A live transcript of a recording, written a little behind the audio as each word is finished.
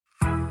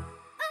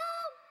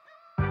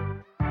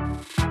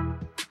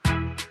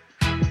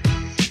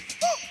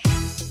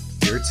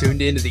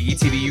tuned into the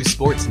ETBU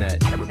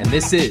Sportsnet, and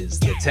this is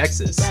the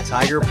Texas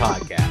Tiger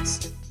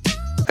Podcast.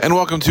 And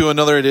welcome to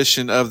another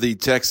edition of the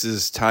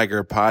Texas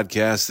Tiger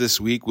Podcast. This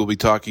week, we'll be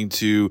talking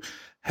to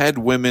head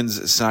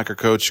women's soccer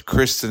coach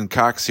Kristin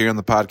Cox here on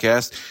the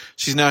podcast.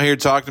 She's now here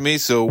to talk to me,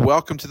 so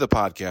welcome to the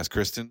podcast,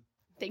 Kristin.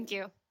 Thank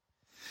you.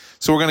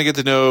 So we're going to get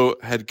to know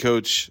head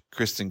coach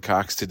Kristin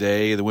Cox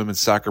today, the women's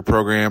soccer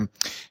program.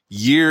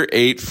 Year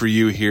 8 for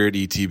you here at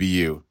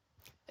ETBU.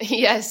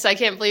 Yes, I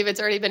can't believe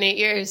it's already been 8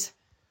 years.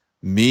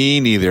 Me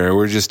neither. We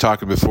were just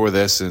talking before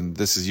this, and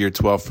this is year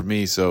 12 for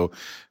me. So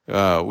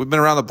we've been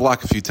around the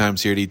block a few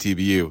times here at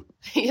ETBU.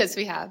 Yes,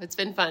 we have. It's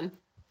been fun.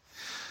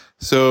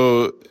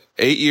 So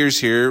 8 years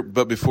here,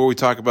 but before we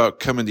talk about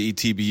coming to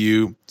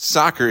ETBU,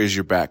 soccer is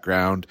your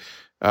background.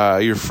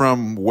 You're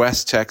from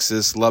West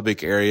Texas,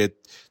 Lubbock area.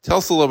 Tell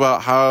us a little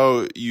about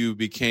how you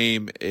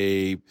became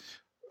a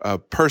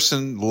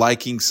person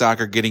liking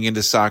soccer, getting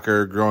into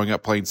soccer, growing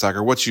up playing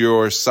soccer. What's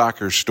your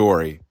soccer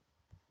story?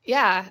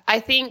 Yeah,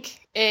 I think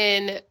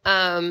in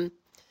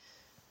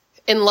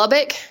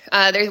Lubbock,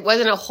 there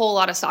wasn't a whole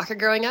lot of soccer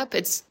growing up.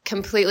 It's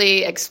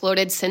completely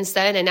exploded since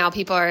then, and now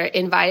people are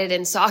invited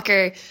in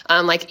soccer.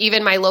 Like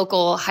even my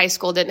local high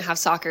school didn't have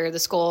soccer. The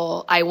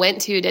school I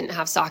went to didn't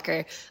have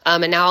soccer,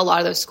 and now a lot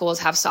of those schools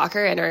have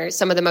soccer and are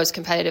some of the most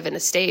competitive in the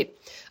state.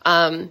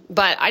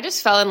 But I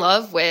just fell in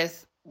love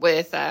with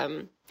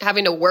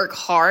having to work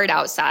hard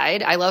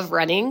outside. I love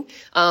running,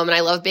 and I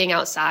love being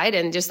outside,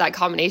 and just that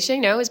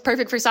combination, is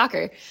perfect for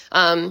soccer.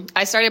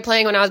 I started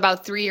playing when I was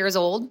about 3 years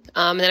old,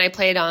 and then I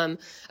played a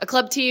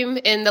club team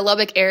in the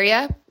Lubbock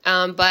area,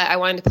 but I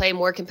wanted to play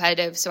more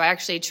competitive, so I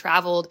actually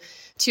traveled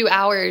 2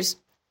 hours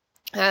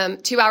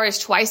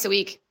twice a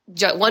week,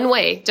 one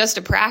way, just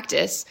to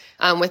practice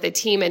with a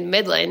team in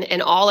Midland,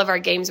 and all of our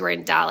games were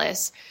in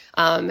Dallas.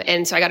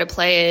 And so I got to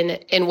play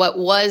in what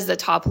was the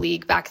top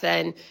league back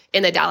then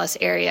in the Dallas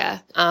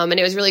area. And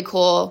it was really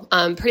cool.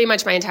 Pretty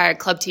much my entire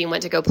club team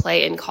went to go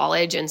play in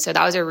college. And so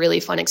that was a really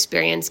fun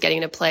experience,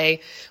 getting to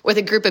play with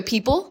a group of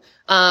people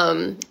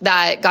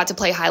that got to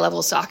play high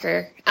level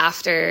soccer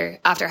after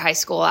high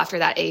school, after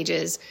that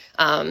ages.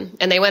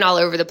 And they went all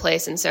over the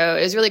place. And so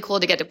it was really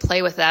cool to get to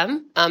play with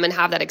them and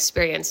have that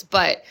experience.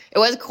 But it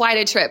was quite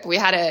a trip. We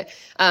had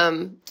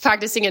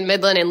practicing in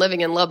Midland and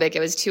living in Lubbock. It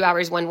was 2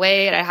 hours one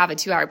way, and I'd have a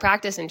 2-hour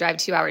practice and drive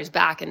 2 hours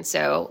back. And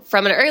so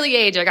from an early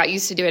age, I got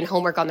used to doing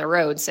homework on the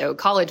road. So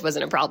college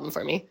wasn't a problem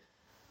for me.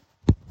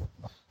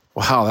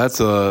 Wow, that's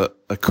a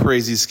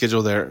crazy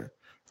schedule there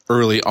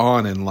early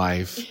on in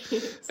life.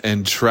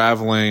 And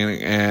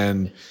traveling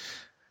and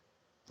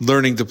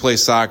learning to play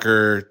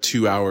soccer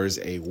 2 hours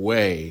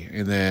away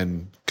and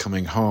then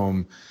coming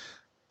home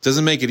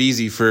doesn't make it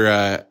easy for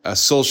a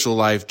social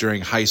life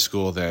during high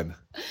school then.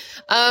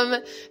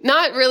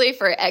 Not really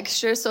for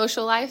extra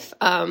social life,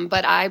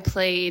 but I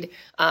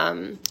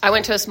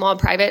went to a small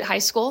private high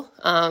school.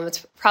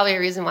 It's probably a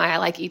reason why I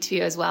like ETBU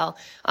as well.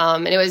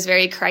 And it was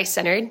very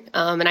Christ-centered.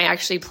 And I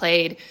actually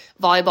played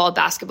volleyball,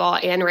 basketball,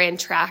 and ran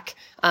track.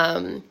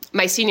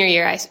 My senior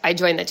year, I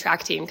joined the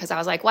track team because I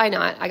was like, why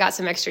not? I got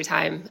some extra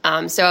time.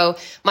 So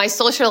my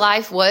social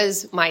life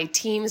was my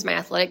teams, my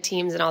athletic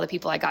teams, and all the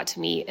people I got to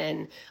meet.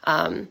 And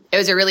it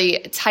was a really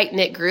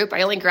tight-knit group.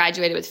 I only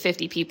graduated with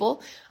 50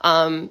 people.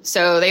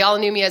 So they all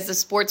knew me as the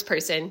sports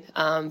person,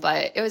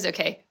 but it was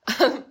okay.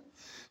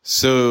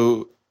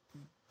 So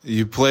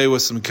you play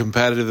with some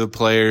competitive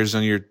players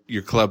on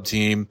your club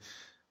team,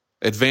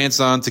 advance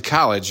on to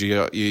college.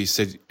 You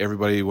said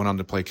everybody went on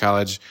to play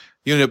college.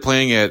 You ended up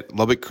playing at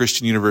Lubbock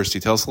Christian University.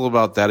 Tell us a little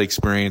about that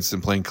experience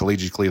and playing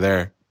collegiately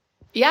there.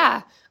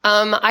 Yeah.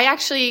 I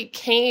actually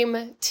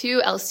came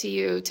to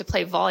LCU to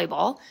play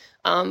volleyball.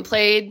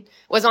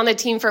 Was on the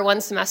team for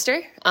one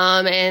semester.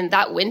 And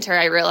that winter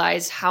I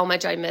realized how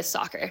much I missed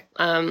soccer.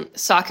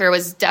 Soccer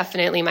was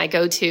definitely my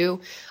go-to,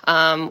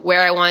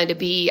 where I wanted to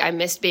be. I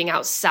missed being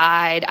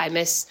outside. I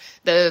missed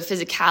the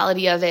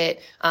physicality of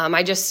it.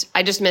 I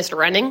just missed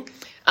running.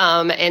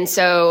 And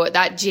so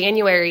that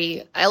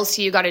January,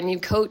 LCU got a new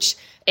coach,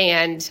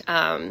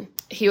 and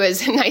he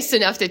was nice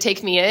enough to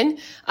take me in.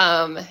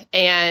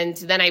 And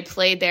then I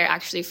played there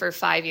actually for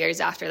 5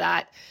 years after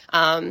that.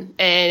 And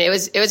it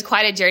was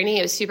quite a journey.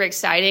 It was super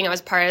exciting. I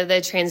was part of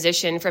the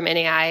transition from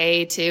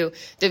NAIA to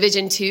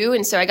Division II.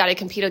 And so I got to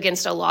compete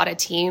against a lot of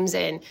teams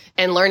and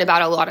learn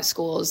about a lot of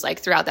schools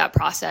throughout that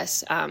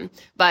process.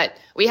 But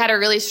we had a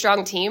really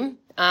strong team.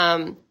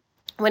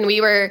 When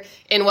we were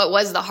in what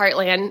was the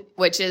Heartland,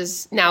 which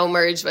is now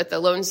merged with the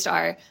Lone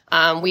Star,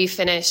 we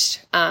finished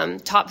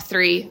top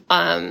 3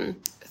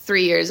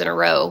 3 years in a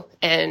row,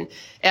 and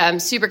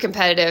super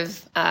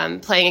competitive,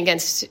 playing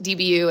against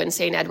DBU and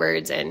St.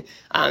 Edwards, and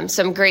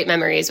some great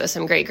memories with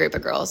some great group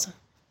of girls.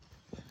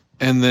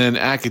 And then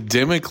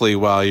academically,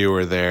 while you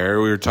were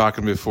there, we were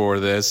talking before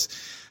this,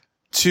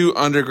 2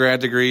 undergrad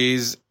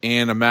degrees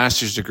and a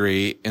master's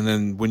degree. And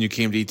then when you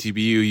came to ETBU,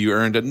 you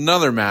earned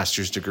another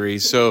master's degree.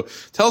 So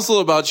tell us a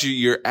little about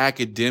your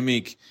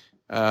academic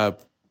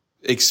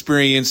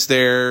experience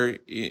there,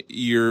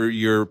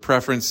 your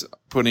preference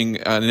putting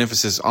an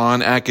emphasis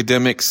on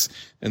academics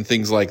and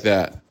things like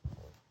that.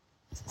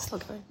 Still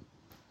going.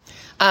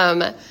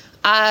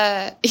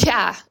 I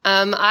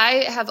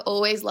have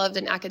always loved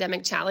an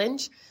academic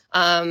challenge.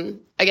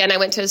 Again, I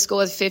went to a school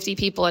with 50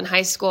 people in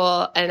high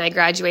school, and I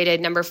graduated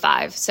number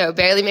 5. So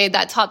barely made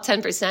that top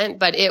 10%,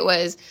 but it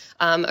was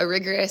a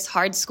rigorous,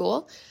 hard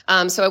school.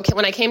 So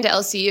when I came to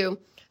LCU,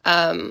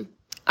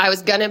 I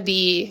was going to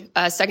be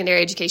a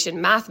secondary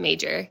education math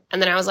major.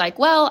 And then I was like,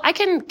 well, I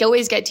can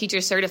always get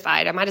teacher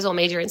certified. I might as well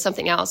major in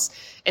something else.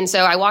 And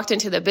so I walked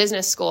into the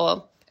business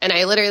school, and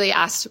I literally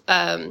asked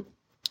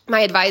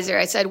my advisor,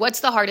 I said,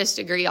 what's the hardest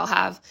degree I'll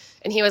have?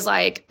 And he was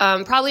like,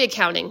 probably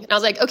accounting. And I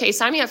was like, okay,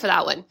 sign me up for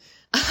that one.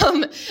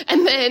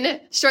 And then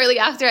shortly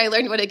after, I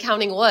learned what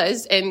accounting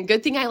was, and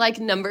good thing I like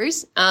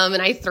numbers.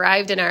 And I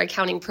thrived in our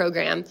accounting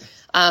program.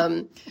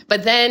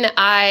 But then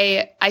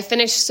I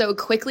finished so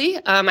quickly.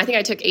 I think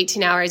I took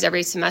 18 hours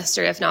every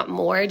semester, if not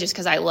more, just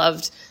because I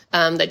loved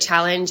the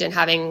challenge and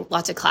having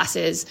lots of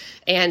classes.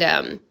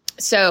 And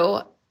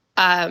so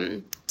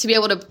to be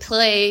able to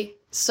play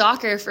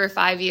soccer for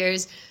 5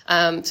 years,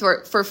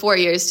 for 4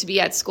 years, to be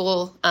at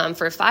school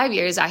for 5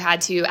 years, I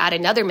had to add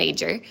another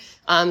major.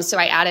 So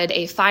I added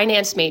a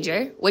finance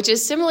major, which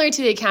is similar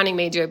to the accounting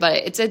major, but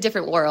it's a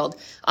different world.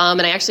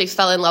 And I actually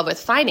fell in love with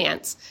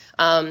finance.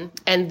 And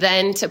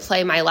then to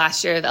play my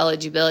last year of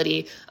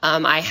eligibility,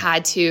 I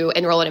had to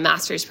enroll in a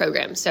master's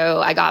program.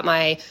 So I got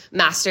my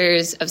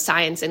master's of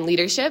science in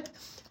leadership.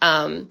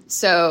 And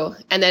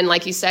then,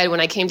 like you said,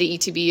 when I came to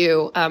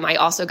ETBU, I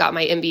also got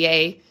my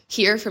MBA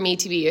here from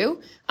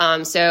ETBU.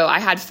 So I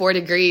had 4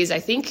 degrees. I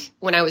think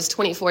when I was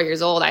 24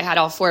 years old, I had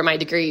all 4 of my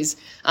degrees.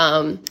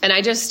 And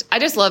I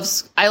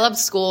love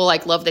school,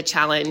 like love the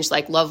challenge,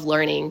 like love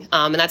learning.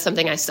 And that's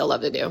something I still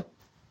love to do.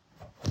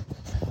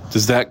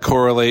 Does that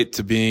correlate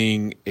to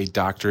being a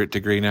doctorate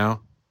degree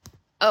now?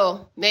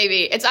 Oh,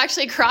 maybe. It's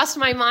actually crossed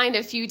my mind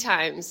a few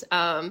times.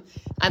 And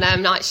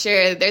I'm not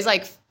sure. There's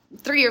like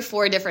 3 or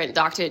 4 different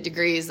doctorate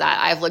degrees that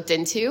I've looked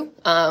into.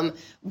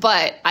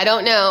 But I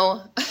don't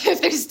know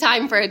if there's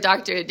time for a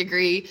doctorate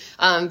degree,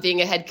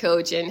 being a head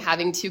coach and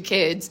having 2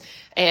 kids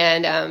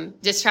and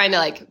just trying to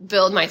like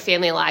build my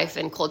family life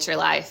and culture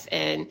life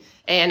and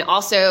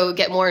also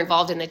get more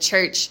involved in the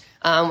church.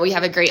 We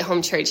have a great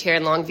home church here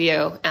in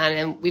Longview,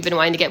 and we've been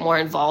wanting to get more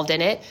involved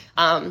in it.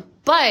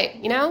 But,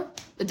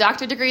 the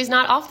doctorate degree is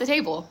not off the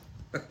table.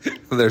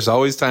 There's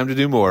always time to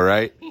do more,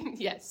 right?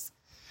 Yes.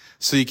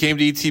 So you came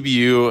to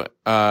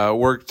ETBU,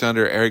 worked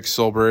under Eric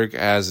Solberg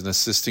as an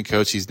assistant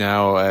coach. He's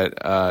now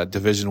at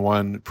Division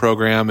I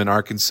program in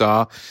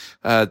Arkansas.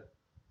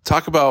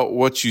 Talk about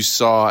what you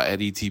saw at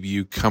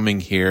ETBU coming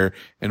here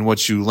and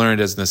what you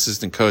learned as an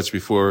assistant coach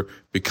before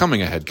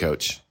becoming a head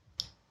coach.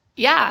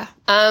 Yeah.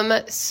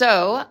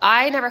 So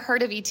I never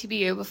heard of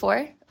ETBU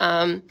before.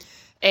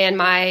 And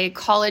my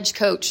college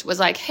coach was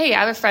like, hey, I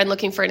have a friend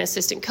looking for an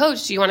assistant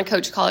coach. Do you want to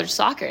coach college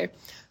soccer?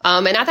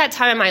 And at that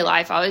time in my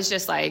life, I was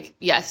just like,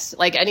 yes,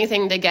 like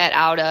anything to get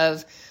out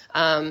of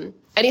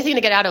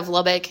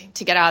Lubbock,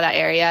 to get out of that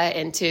area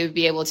and to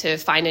be able to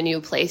find a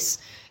new place.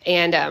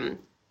 And,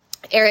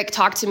 Eric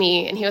talked to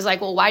me and he was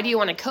like, well, why do you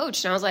want to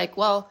coach? And I was like,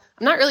 well,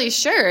 I'm not really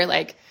sure.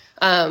 Like,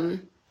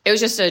 it was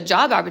just a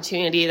job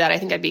opportunity that I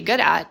think I'd be good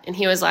at. And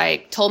he was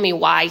like, told me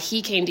why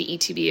he came to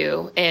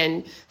ETBU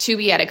and to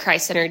be at a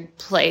Christ-centered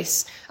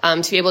place,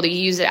 to be able to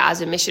use it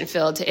as a mission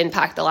field to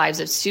impact the lives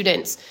of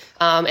students.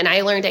 And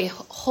I learned a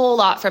whole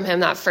lot from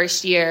him that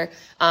first year.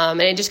 And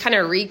it just kind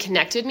of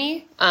reconnected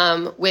me,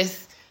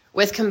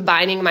 with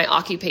combining my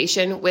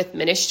occupation with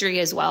ministry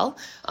as well.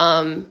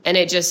 And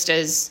it's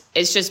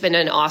just been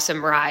an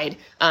awesome ride,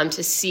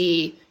 to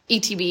see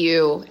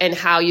ETBU and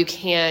how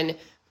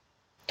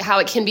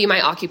it can be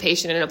my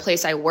occupation in a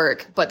place I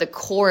work, but the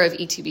core of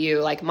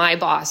ETBU, like my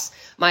boss,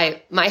 my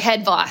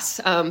head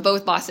boss,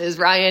 both bosses,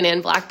 Ryan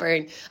and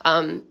Blackburn,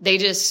 they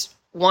just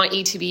want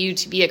ETBU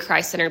to be a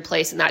Christ-centered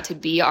place and that to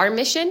be our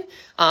mission.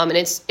 And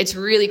it's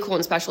really cool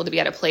and special to be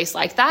at a place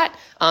like that.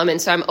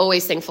 And so I'm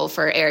always thankful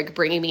for Eric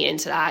bringing me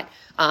into that.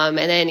 And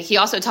then he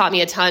also taught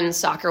me a ton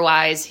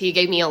soccer-wise. He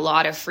gave me a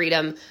lot of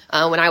freedom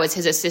when I was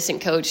his assistant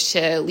coach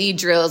to lead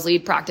drills,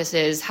 lead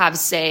practices, have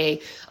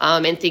say,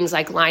 and things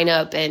like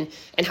lineup and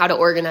how to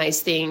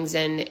organize things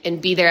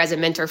and be there as a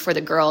mentor for the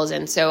girls.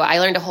 And so I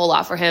learned a whole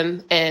lot from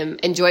him and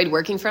enjoyed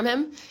working from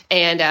him.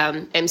 And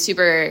am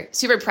super,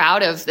 super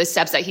proud of the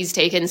steps that he's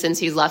taken since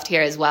he's left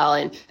here as well.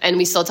 And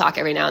we still talk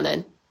every now and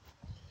then.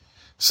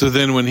 So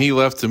then when he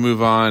left to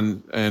move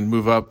on and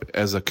move up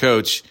as a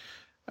coach,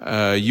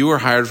 you were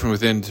hired from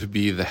within to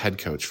be the head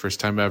coach. First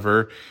time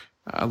ever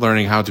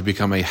learning how to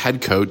become a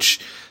head coach.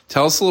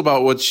 Tell us a little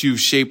about what you've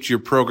shaped your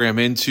program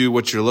into,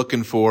 what you're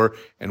looking for,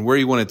 and where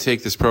you want to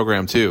take this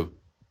program to.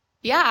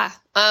 Yeah.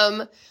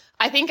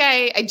 I think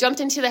I jumped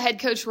into the head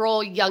coach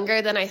role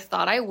younger than I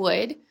thought I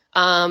would.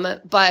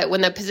 But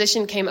when the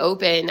position came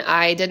open,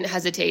 I didn't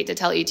hesitate to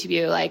tell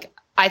ETBU, like,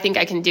 I think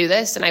I can do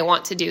this and I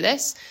want to do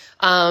this.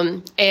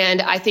 And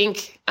I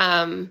think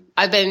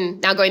I've been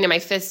now going to my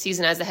 5th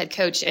season as a head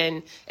coach,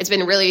 and it's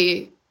been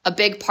really, a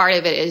big part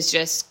of it is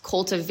just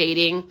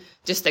cultivating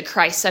just the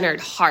Christ-centered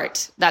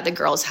heart that the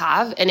girls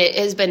have. And it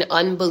has been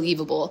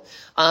unbelievable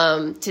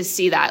to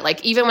see that.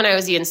 Like, even when I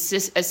was the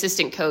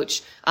assistant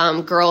coach,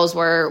 girls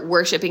were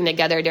worshiping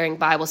together during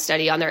Bible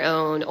study on their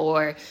own,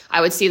 or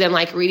I would see them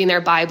like reading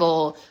their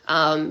Bible,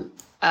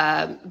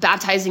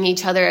 baptizing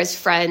each other as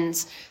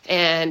friends.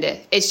 And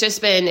it's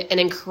just been an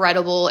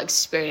incredible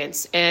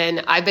experience.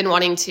 And I've been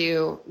wanting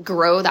to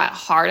grow that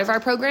heart of our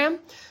program,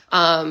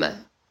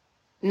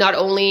 not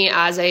only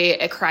as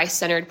a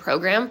Christ-centered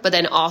program, but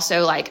then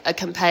also like a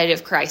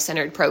competitive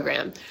Christ-centered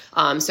program.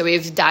 So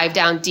we've dived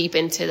down deep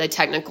into the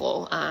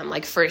technical,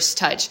 like first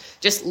touch,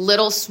 just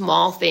little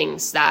small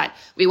things that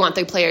we want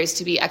the players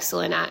to be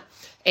excellent at.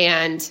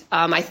 And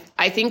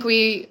I think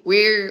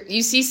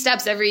you see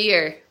steps every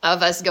year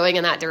of us going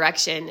in that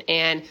direction.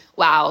 And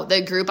wow,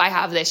 the group I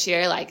have this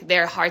year, like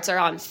their hearts are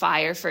on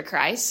fire for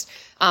Christ.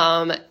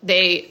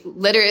 They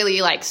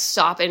literally like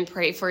stop and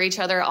pray for each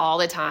other all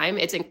the time.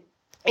 It's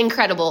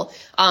incredible.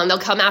 They'll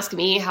come ask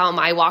me how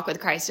my walk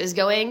with Christ is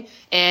going.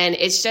 And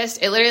it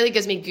literally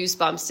gives me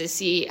goosebumps to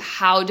see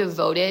how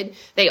devoted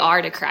they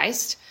are to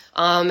Christ.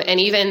 And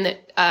even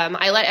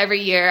I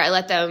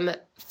let them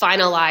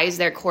finalize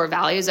their core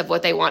values of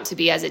what they want to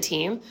be as a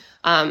team.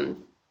 And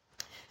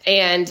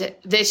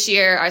this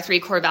year, our 3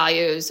 core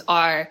values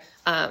are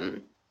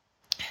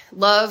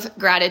love,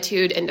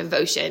 gratitude, and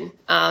devotion.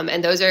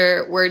 And those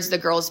are words the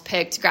girls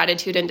picked,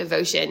 gratitude and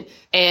devotion.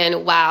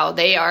 And wow,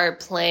 they are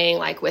playing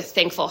like with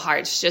thankful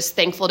hearts, just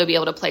thankful to be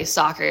able to play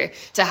soccer,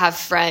 to have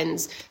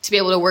friends, to be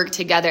able to work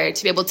together,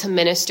 to be able to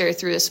minister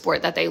through the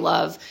sport that they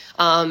love.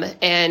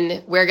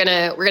 And we're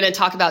gonna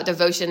talk about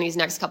devotion these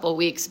next couple of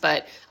weeks,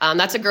 but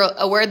that's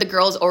a word the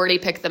girls already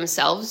picked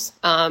themselves.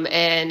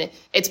 And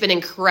it's been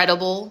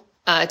incredible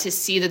to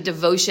see the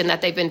devotion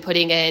that they've been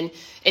putting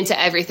into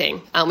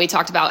everything. We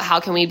talked about how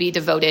can we be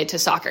devoted to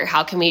soccer?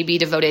 How can we be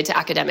devoted to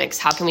academics?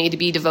 How can we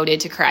be devoted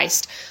to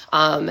Christ?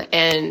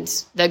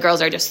 And the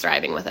girls are just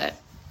thriving with it.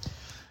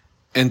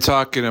 And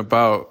talking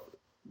about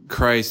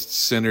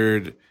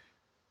Christ-centered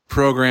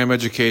program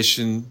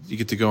education, you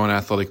get to go on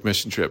athletic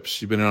mission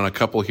trips. You've been on a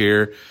couple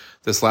here.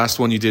 This last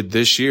one you did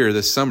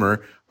this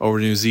summer over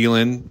New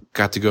Zealand,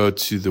 got to go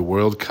to the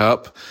World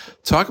Cup.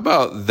 Talk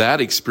about that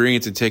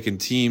experience and taking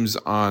teams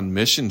on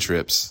mission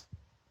trips.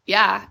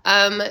 Yeah.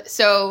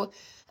 So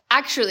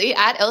actually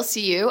at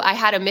LCU, I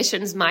had a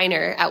missions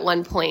minor at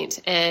one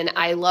point, and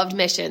I loved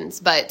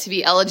missions, but to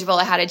be eligible,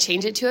 I had to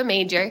change it to a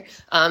major.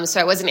 So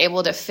I wasn't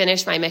able to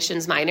finish my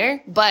missions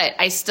minor, but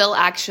I still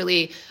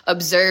actually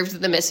observed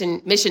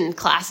the mission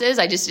classes.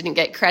 I just didn't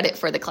get credit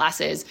for the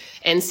classes.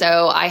 And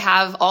so I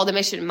have all the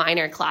mission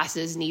minor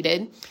classes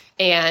needed.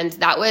 And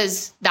that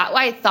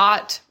I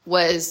thought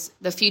was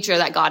the future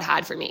that God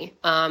had for me.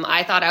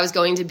 I thought I was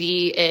going to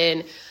be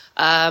in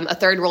a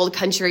third world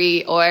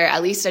country, or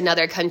at least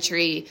another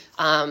country,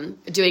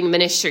 doing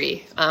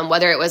ministry,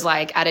 whether it was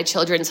like at a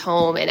children's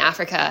home in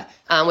Africa,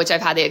 which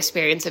I've had the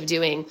experience of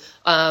doing,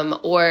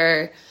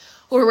 or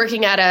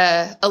working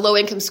at a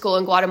low-income school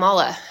in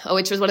Guatemala,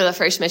 which was one of the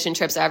first mission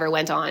trips I ever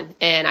went on.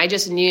 And I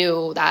just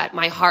knew that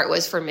my heart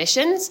was for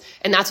missions,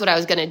 and that's what I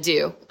was going to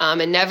do.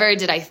 And never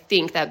did I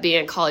think that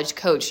being a college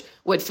coach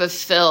would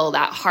fulfill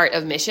that heart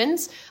of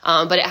missions,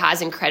 but it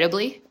has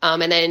incredibly.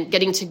 And then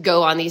getting to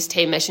go on these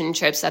 10 mission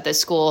trips that the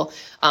school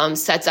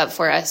sets up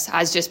for us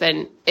has just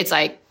been, it's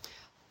like,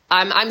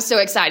 I'm so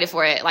excited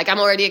for it. Like, I'm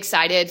already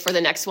excited for the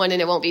next one,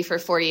 and it won't be for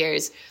 4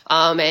 years.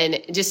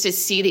 And just to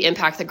see the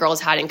impact the girls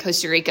had in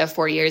Costa Rica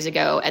 4 years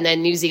ago, and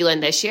then New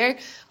Zealand this year,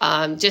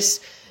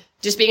 just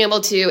being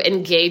able to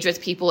engage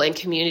with people in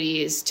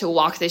communities, to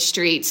walk the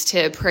streets,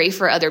 to pray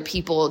for other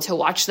people, to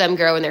watch them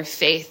grow in their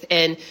faith,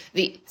 and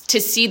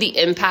to see the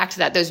impact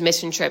that those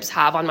mission trips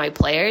have on my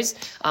players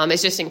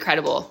is just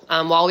incredible.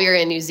 While we were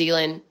in New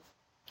Zealand,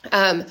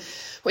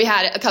 we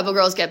had a couple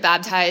girls get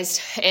baptized,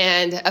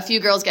 and a few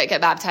girls get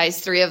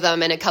baptized, 3 of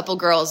them, and a couple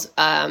girls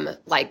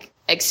like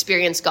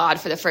experience God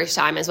for the first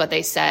time is what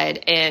they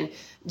said. And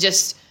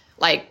just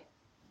like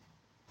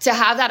to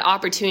have that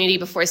opportunity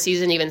before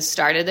season even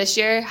started this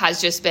year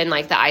has just been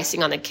like the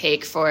icing on the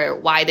cake for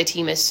why the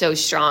team is so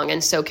strong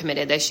and so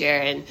committed this year.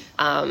 And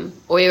I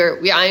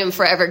am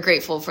forever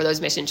grateful for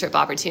those mission trip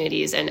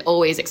opportunities, and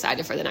always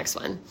excited for the next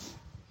one.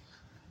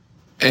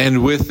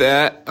 And with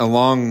that,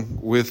 along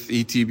with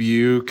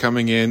ETBU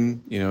coming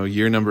in,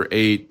 year number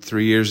 8,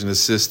 3 years an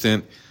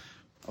assistant,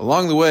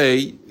 along the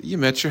way, you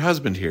met your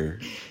husband here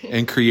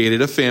and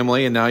created a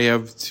family. And now you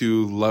have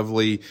 2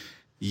 lovely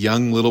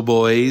young little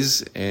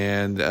boys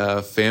and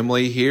a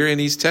family here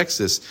in East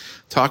Texas.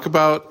 Talk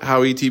about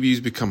how ETBU's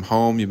become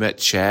home. You met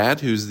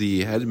Chad, who's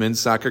the head men's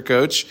soccer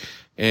coach,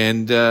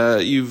 and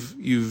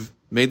you've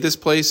made this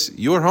place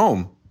your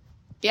home.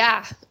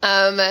 Yeah.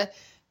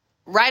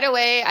 Right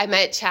away, I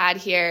met Chad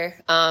here,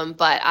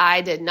 but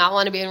I did not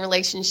want to be in a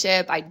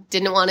relationship. I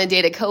didn't want to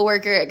date a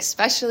coworker,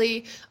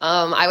 especially.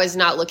 I was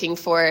not looking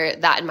for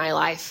that in my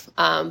life.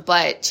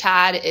 But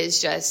Chad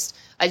is just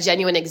a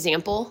genuine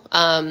example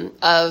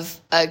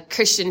of a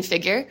Christian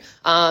figure.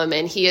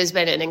 And he has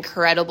been an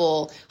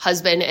incredible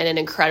husband and an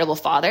incredible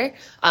father.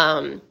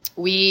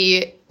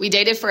 We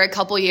dated for a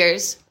couple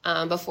years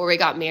before we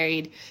got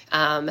married.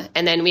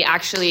 And then we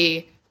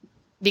actually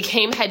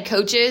became head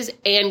coaches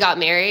and got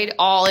married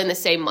all in the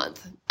same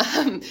month.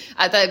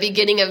 At the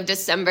beginning of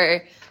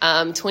December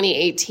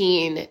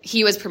 2018,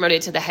 he was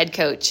promoted to the head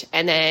coach.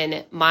 And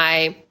then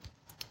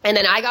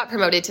I got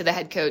promoted to the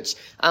head coach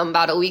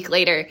about a week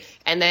later.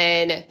 And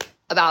then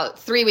about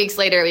 3 weeks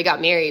later, we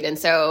got married. And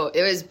so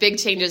it was big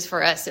changes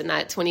for us in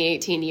that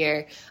 2018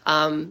 year.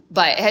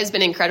 But it has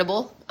been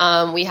incredible.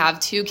 We have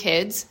 2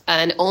 kids,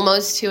 an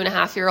almost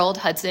 2.5-year-old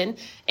Hudson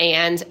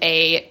and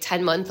a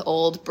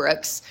 10-month-old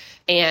Brooks.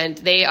 And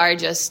they are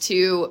just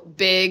 2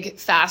 big,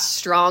 fast,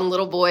 strong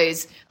little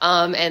boys.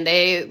 And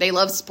they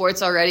love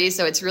sports already.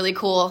 So it's really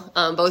cool.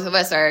 Both of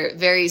us are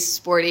very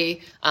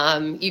sporty.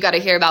 You got to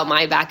hear about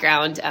my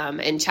background.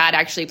 And Chad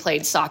actually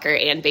played soccer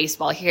and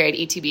baseball here at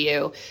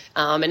ETBU.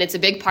 And it's a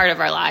big part of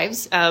our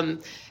lives.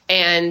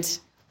 And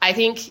I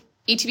think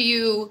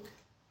ETBU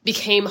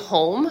became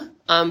home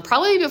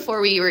probably before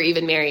we were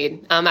even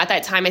married. At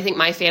that time, I think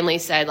my family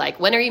said,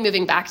 like, when are you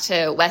moving back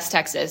to West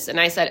Texas? And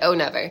I said, oh,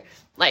 never.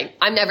 Like,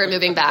 I'm never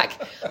moving back.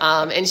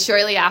 And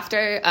shortly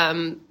after,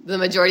 the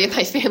majority of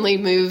my family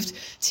moved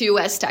to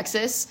West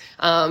Texas,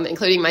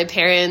 including my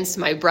parents,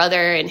 my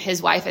brother and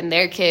his wife and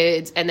their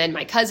kids. And then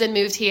my cousin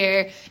moved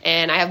here,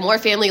 and I have more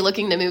family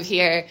looking to move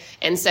here.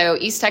 And so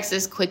East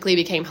Texas quickly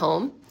became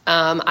home.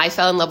 I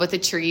fell in love with the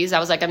trees. I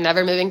was like, I'm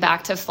never moving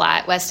back to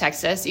flat West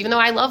Texas, even though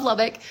I love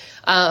Lubbock.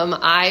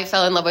 I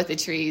fell in love with the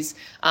trees.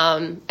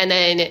 And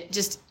then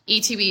just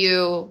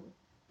ETBU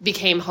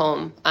became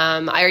home.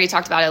 I already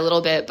talked about it a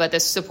little bit, but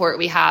the support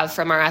we have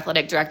from our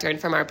athletic director and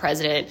from our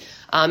president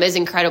is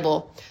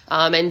incredible.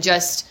 And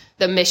just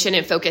the mission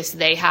and focus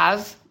they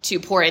have to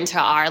pour into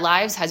our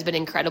lives has been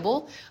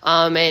incredible.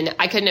 And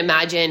I couldn't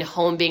imagine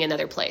home being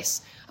another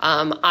place.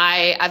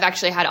 I've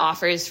actually had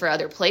offers for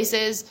other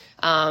places,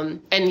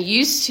 and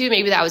used to,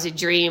 maybe that was a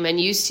dream, and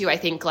used to, I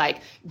think,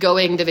 like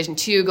going Division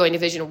II, going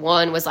Division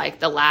I was like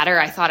the ladder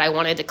I thought I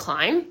wanted to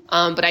climb.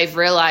 But I've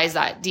realized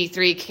that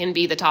D3 can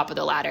be the top of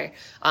the ladder.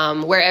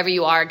 Wherever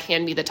you are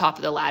can be the top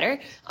of the ladder.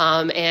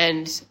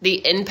 And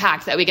the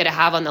impact that we get to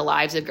have on the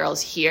lives of girls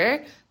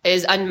here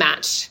is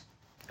unmatched.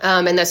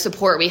 And the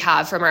support we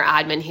have from our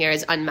admin here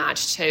is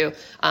unmatched to,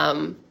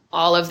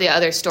 all of the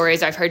other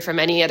stories I've heard from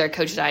any other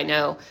coach that I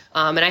know.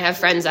 And I have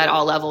friends at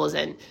all levels,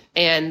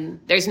 and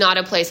there's not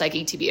a place like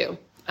ETBU.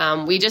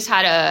 We just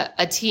had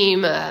a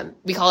team,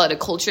 we call it a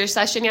culture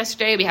session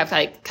yesterday. We have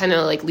like kind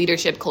of like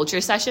leadership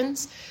culture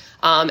sessions.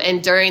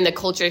 And during the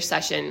culture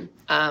session,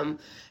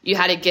 you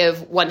had to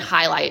give one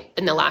highlight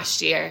in the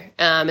last year.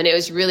 And it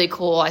was really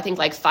cool. I think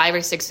like 5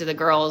 or 6 of the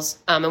girls,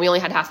 and we only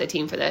had half the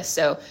team for this.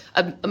 So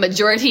a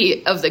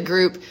majority of the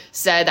group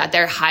said that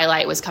their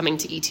highlight was coming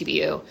to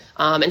ETBU.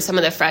 And some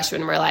of the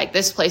freshmen were like,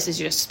 this place is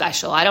just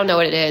special. I don't know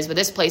what it is, but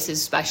this place is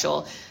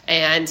special.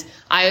 And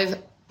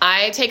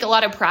I take a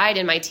lot of pride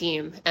in my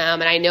team,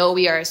 and I know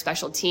we are a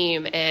special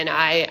team, and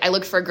I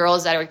look for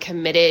girls that are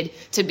committed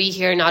to be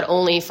here, not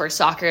only for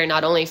soccer,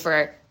 not only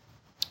for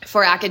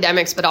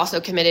academics, but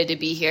also committed to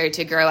be here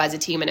to grow as a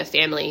team and a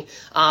family.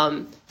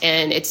 And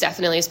it's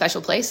definitely a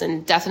special place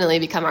and definitely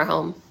become our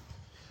home.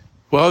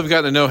 Well, we've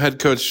gotten to know head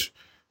coach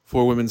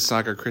for women's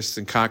soccer,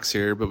 Kristin Cox,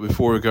 here. But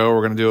before we go,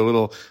 we're going to do a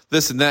little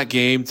this and that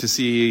game to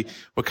see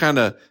what kind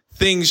of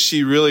things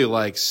she really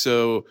likes.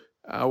 So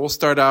we'll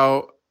start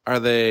out. Are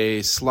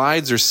they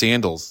slides or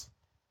sandals?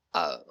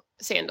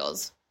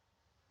 Sandals.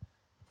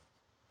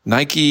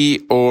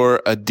 Nike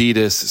or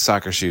Adidas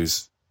soccer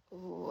shoes?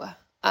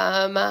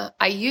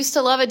 I used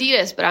to love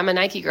Adidas, but I'm a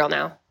Nike girl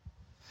now.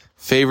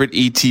 Favorite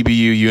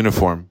ETBU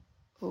uniform?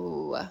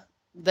 Ooh,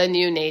 the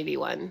new navy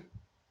one.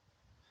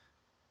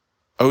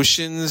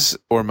 Oceans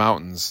or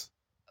mountains?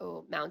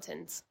 Oh,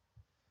 mountains.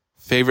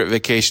 Favorite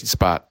vacation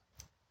spot?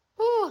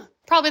 Ooh,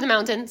 probably the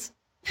mountains.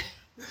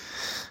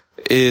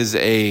 Is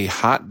a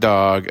hot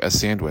dog a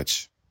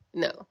sandwich?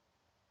 No.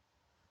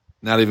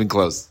 Not even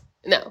close?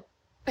 No.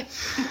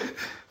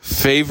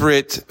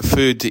 Favorite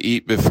food to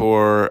eat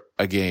before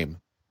a game?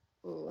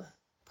 Ooh,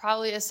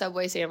 probably a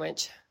Subway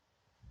sandwich.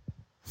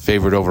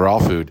 Favorite overall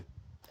food?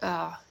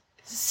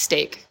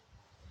 Steak.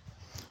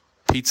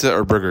 Pizza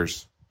or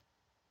burgers?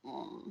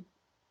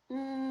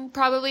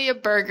 Probably a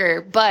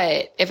burger,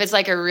 but if it's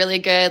like a really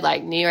good,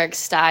 like New York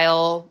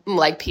style,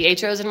 like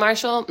Pietro's and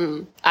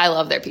Marshall, I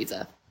love their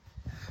pizza.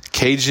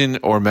 Cajun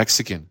or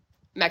Mexican?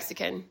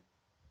 Mexican.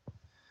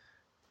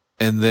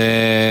 And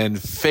then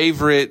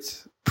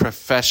favorite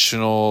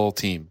professional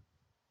team?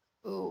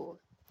 Ooh,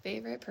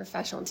 favorite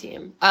professional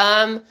team.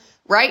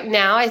 Right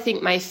now, I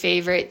think my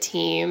favorite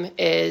team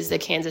is the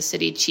Kansas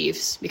City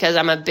Chiefs because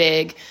I'm a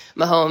big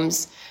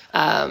Mahomes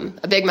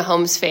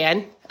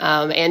fan,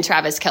 and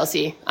Travis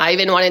Kelce. I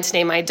even wanted to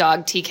name my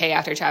dog TK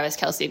after Travis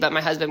Kelce, but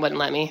my husband wouldn't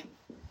let me.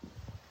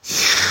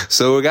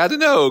 So we got to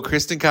know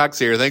Kristin Cox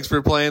here. Thanks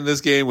for playing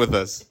this game with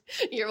us.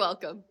 You're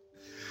welcome.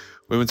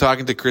 We've been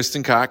talking to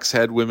Kristin Cox,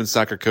 head women's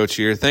soccer coach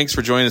here. Thanks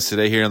for joining us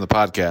today here on the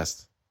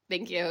podcast.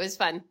 Thank you. It was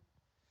fun.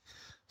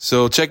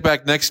 So check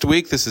back next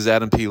week. This is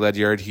Adam P.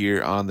 Ledyard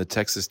here on the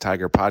Texas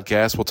Tiger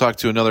Podcast. We'll talk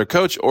to another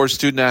coach or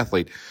student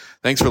athlete.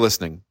 Thanks for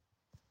listening.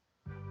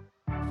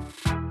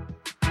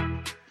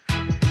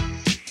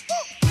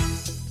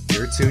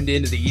 You're tuned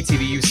into the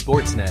ETBU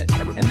Sportsnet,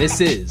 and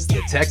this is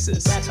the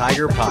Texas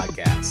Tiger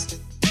Podcast.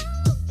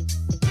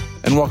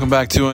 And welcome back to